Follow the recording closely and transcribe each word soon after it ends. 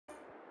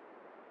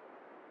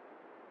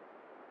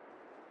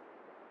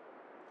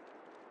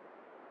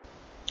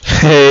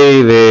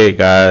Hey there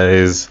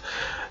guys,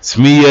 it's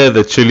me here,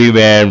 the Chili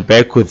Man,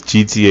 back with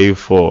GTA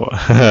 4.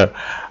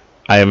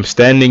 I am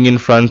standing in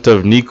front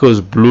of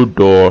Nico's blue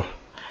door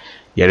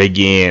yet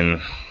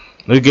again.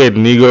 Look at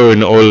Nico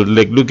in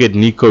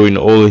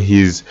all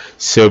his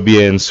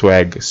Serbian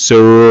swag.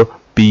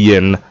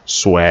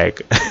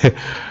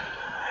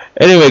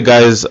 Anyway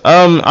guys,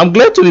 I'm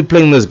glad to be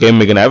playing this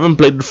game again. I haven't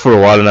played it for a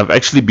while and I've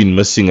actually been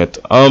missing it.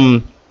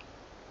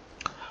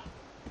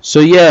 So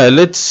yeah,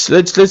 let's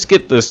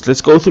get this.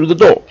 Let's go through the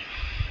door.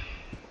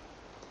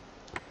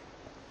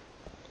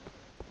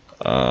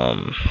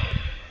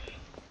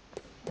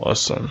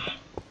 Awesome.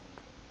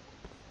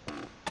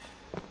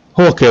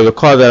 Okay, the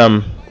car that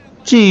I'm.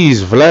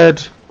 Jeez,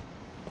 Vlad.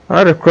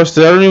 Right across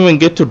there. I don't even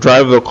get to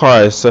drive the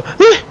car. So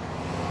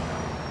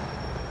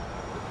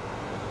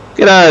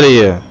get out of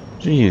here.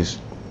 Jeez.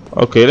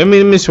 Okay, let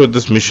me see what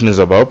this mission is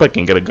about. Hope I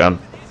can get a gun.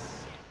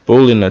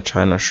 Bull in a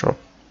China shop.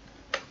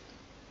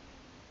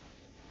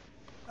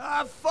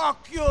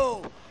 Fuck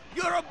you!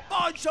 You're a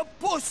bunch of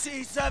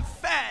pussies and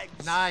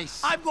fags!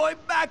 Nice. I'm going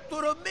back to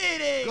the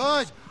meeting!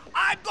 Good.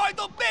 I'm going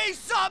to be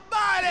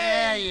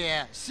somebody!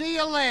 Yeah. See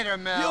you later,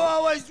 Mel. You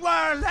always were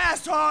an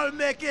asshole,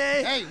 Mickey!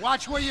 Hey,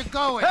 watch where you're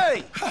going.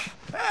 Hey!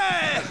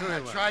 Hey!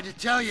 I tried to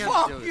tell you.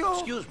 Fuck you!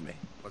 Excuse me.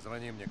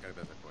 Позвони мне,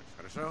 когда закончишь,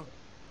 хорошо?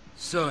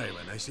 So,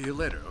 Ivan, I see you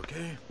later,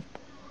 okay?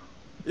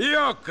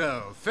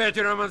 Yoko, Fete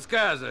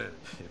Romanskaza.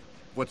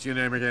 What's your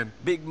name again?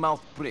 Big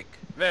mouth prick.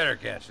 Very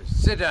catchy.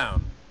 Sit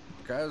down.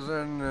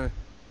 Cousin,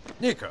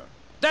 Nico.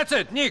 That's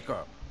it,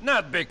 Nico.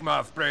 Not Big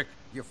Mouth Prick.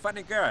 You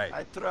funny guy.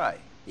 I try.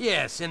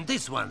 Yes, and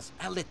this one's,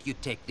 I'll let you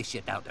take the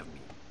shit out of me.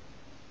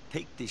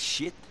 Take this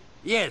shit?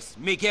 Yes,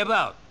 Mickey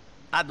about.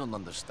 I don't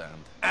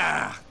understand.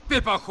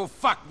 People who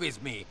fuck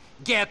with me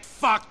get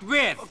fucked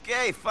with.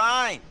 Okay,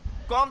 fine.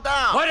 Calm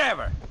down.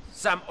 Whatever.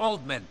 Some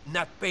old man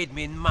not paid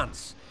me in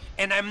months,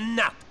 and I'm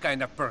not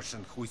kind of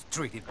person who is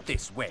treated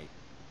this way.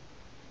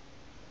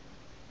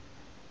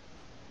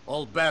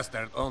 Old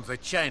bastard owns a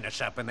china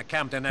shop in the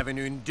Campton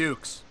Avenue in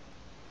Dukes.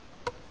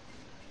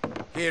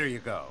 Here you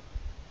go.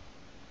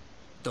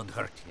 Don't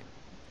hurt him.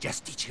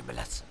 Just teach him a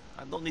lesson.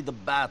 I don't need a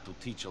bat to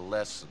teach a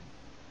lesson.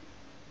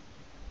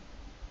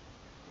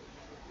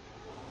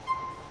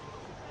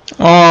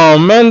 Oh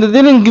man, they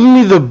didn't give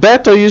me the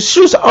bat. Are you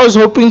serious? I was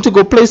hoping to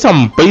go play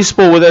some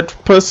baseball with that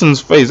person's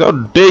face. How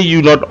dare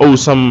you not owe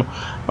some...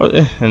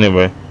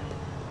 Anyway.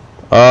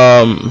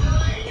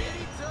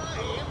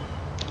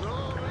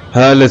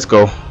 Let's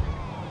go.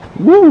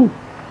 Woo!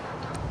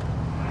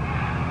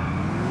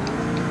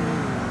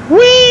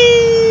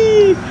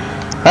 Whee!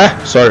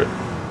 Sorry.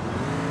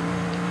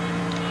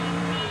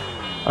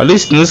 At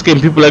least in this game,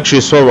 people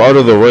actually swerve out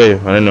of the way.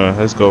 Anyway,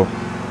 let's go.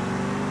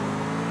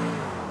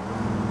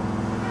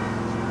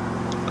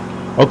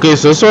 Okay,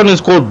 so this one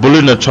is called Bull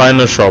in a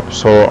China Shop.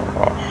 So.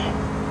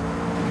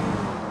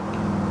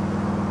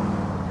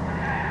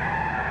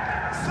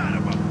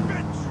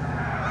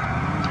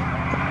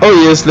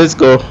 Oh yes, let's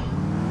go.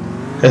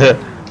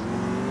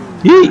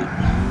 Yee.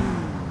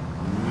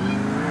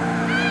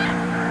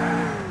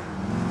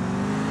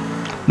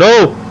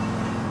 No.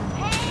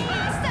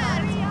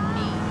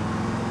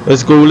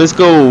 Let's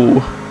go.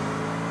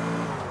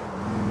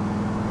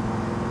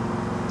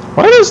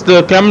 Why does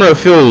the camera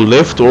feel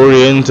left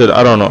oriented?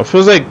 I don't know. It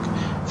feels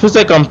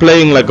like I'm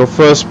playing like a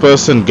first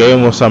person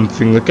game or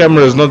something. The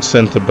camera is not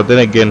centered, but then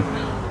again.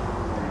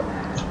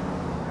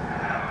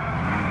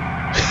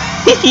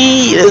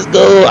 Let's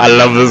go. I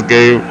love this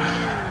game.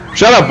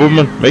 Shut up,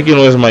 woman. Making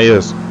noise in my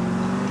ears.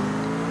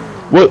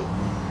 What?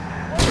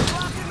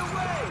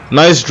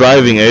 Nice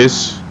driving,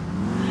 Ace.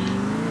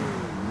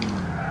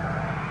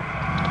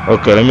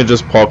 Okay, let me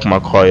just park my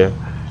car here.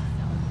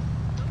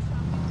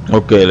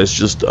 Okay, let's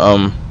just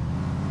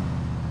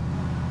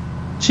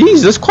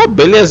Jeez, this car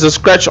barely has a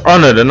scratch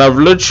on it, and I've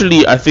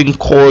literally, I think,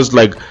 caused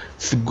like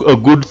a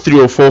good 3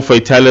 or 4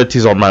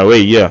 fatalities on my way.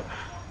 Yeah.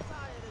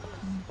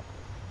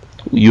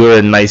 You're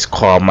a nice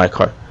car, my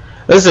car.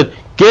 Listen,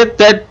 get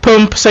that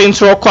pimp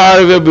Saints Row car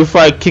out of here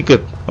before I kick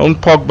it. Don't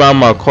park by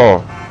my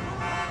car.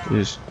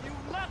 Jeez.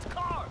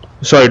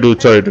 Sorry,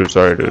 dude.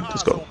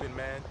 Let's go.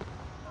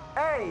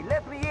 Hey,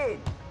 let me in.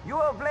 You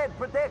have Vlad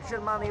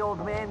protection money,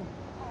 old man.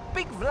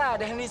 Big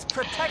Vlad and his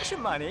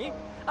protection money?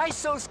 I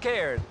so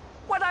scared.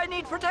 What I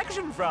need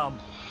protection from?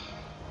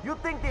 You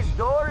think this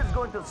door is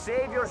going to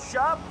save your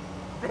shop?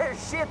 There's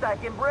shit I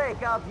can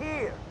break out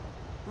here.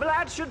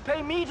 Vlad should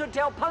pay me to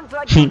tell punks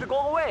like you to go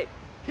away.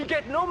 He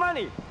get no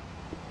money.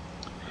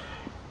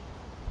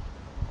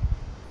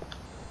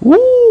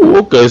 Ooh,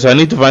 okay, so I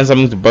need to find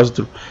something to bust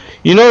through.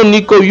 You know,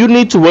 Nico, you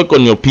need to work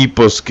on your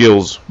people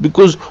skills,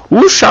 because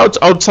who shouts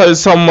outside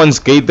someone's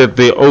gate that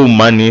they owe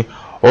money?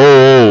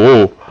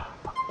 Oh,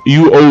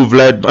 you owe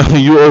Vlad,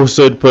 you owe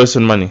third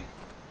person money.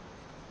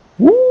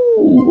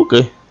 Ooh,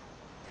 okay.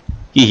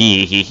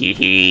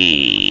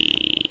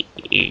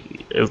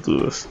 Let's do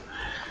this.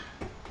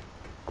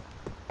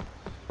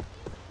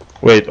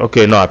 Wait,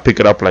 okay, no, I pick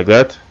it up like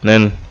that, and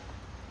then.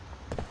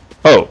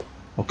 Oh,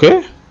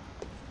 okay.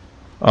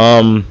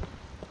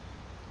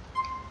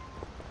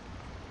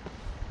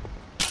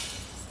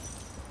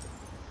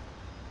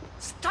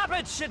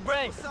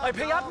 saying. I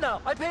pay up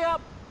now. I pay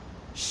up.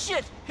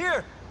 Shit,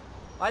 here.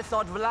 I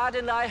thought Vlad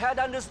and I had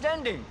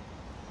understanding.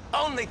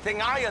 Only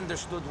thing I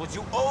understood was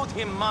you owed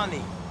him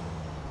money.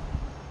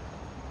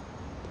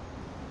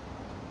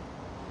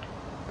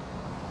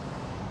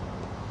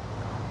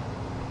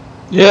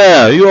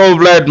 Yeah, you owe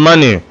Vlad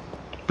money.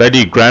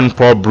 Bloody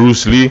Grandpa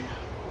Bruce Lee.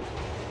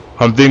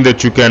 Something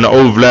that you can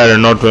owe Vlad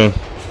and not win.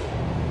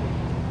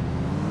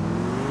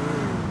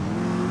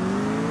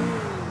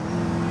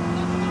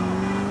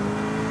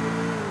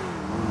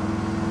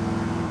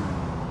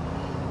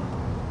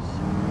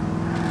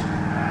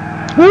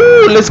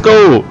 Woo, let's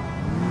go.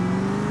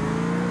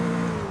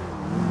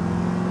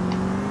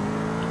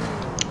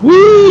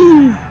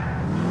 Woo.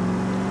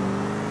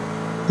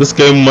 This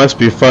game must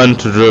be fun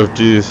to drive,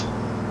 jeez.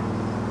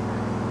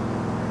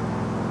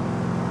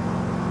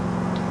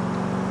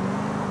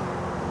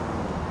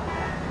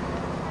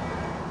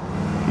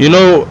 You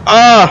know,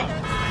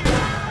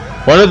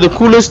 one of the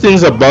coolest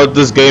things about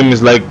this game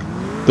is like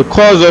the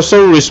cars are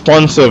so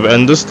responsive,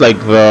 and just like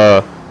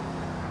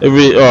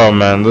oh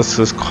man,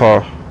 this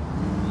car.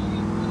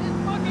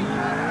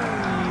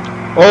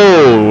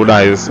 Oh,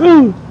 nice.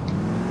 Ooh.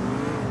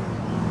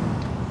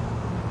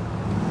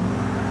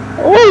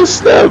 Oh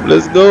snap,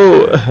 let's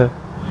go.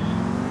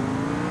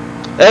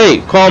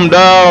 Hey, calm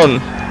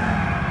down.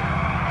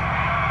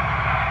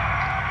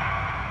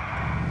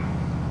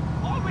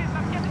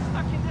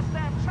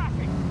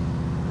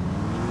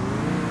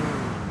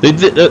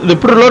 They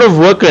put a lot of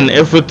work and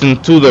effort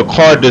into the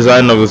car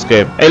design of this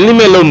game. Hey, leave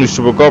me alone, you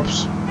stupid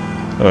cops.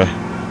 Okay.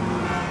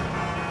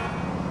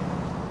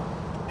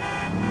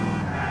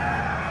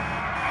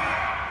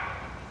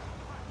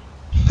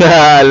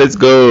 Let's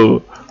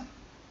go.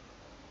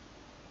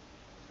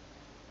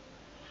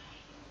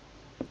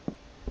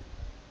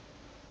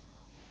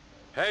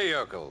 Hey,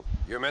 Yokel,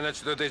 you managed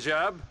to do the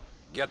job?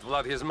 Get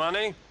Vlad his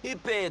money? He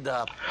paid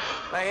up.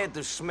 I had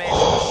to smash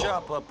the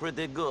shop up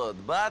pretty good,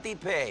 but he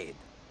paid.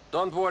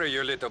 Don't worry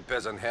your little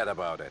peasant head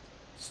about it.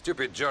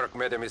 Stupid jerk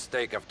made a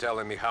mistake of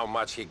telling me how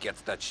much he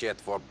gets that shit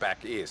for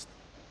back east.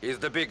 He's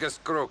the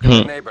biggest crook in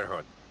the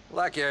neighborhood.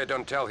 Lucky I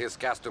don't tell his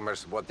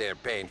customers what they're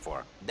paying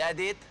for. That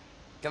it?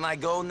 Can I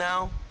go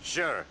now?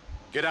 Sure.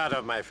 Get out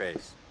of my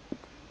face.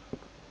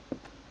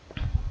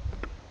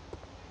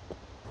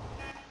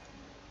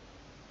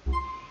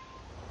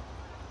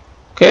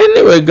 Okay,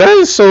 anyway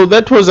guys, so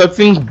that was, I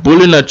think,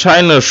 Bull in a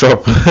China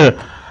shop.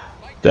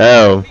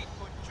 Damn.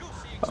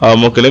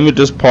 Okay, let me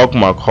just park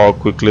my car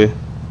quickly. Is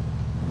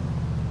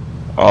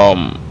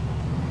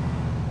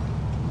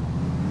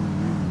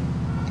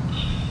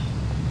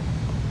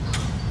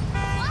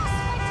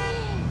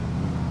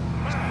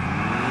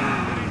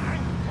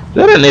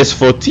that an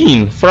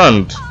S14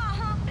 front? I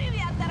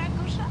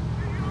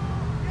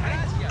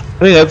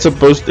think that's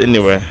supposed to,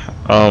 anyway.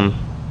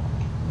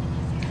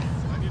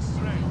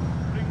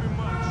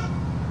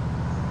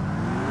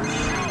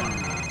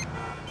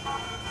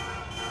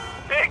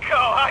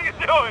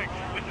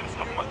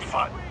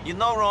 You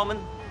know, Roman,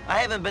 I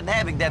haven't been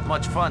having that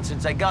much fun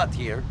since I got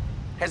here.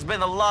 Has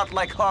been a lot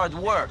like hard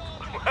work.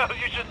 Well,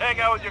 you should hang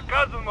out with your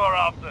cousin more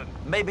often.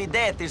 Maybe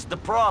that is the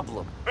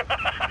problem.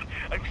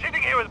 I'm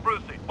sitting here with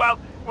Brucey. Well,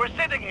 we're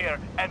sitting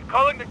here and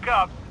calling the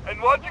cops and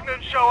watching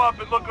them show up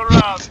and look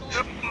around.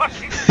 You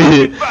fucking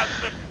stupid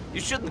bastard.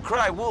 You shouldn't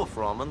cry wolf,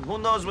 Roman. Who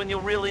knows when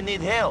you'll really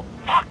need help?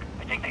 Fuck,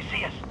 I think they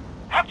see us.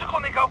 Have to call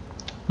Nico.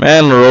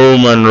 Man,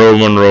 Roman.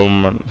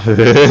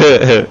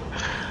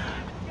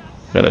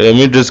 Let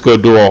me just go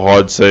do a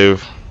hard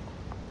save.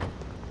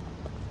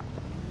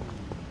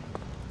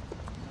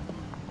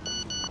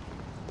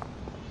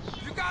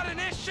 You got an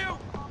issue?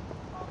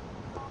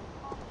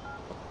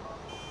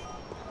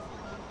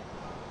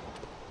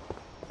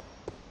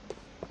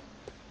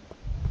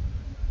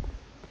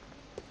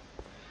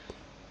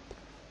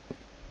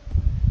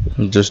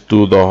 Just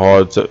do the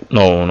hard save.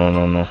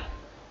 No.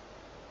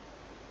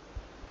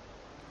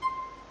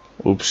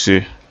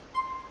 Oopsie.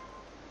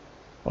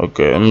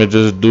 Okay, let me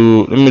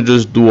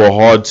just do a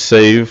hard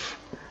save,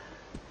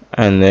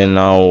 and then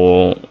I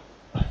will.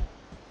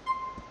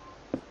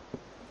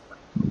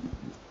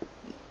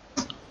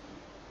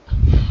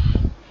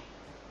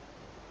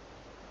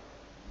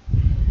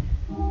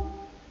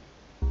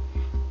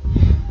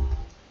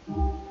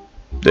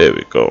 There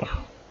we go.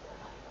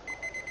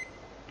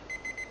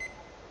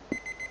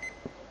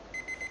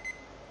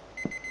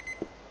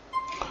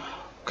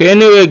 Okay,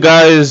 anyway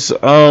guys,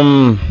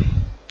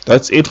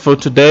 that's it for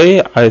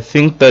today. I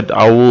think that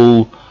I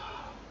will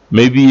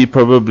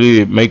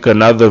probably make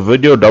another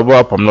video, double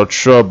up, I'm not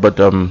sure, but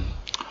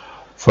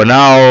for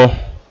now,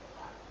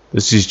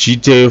 this is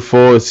GTA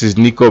 4. This is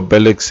Niko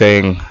Bellic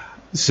saying,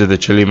 this is the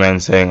Chili Man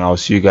saying, I'll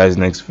see you guys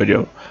next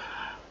video.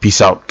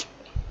 Peace out.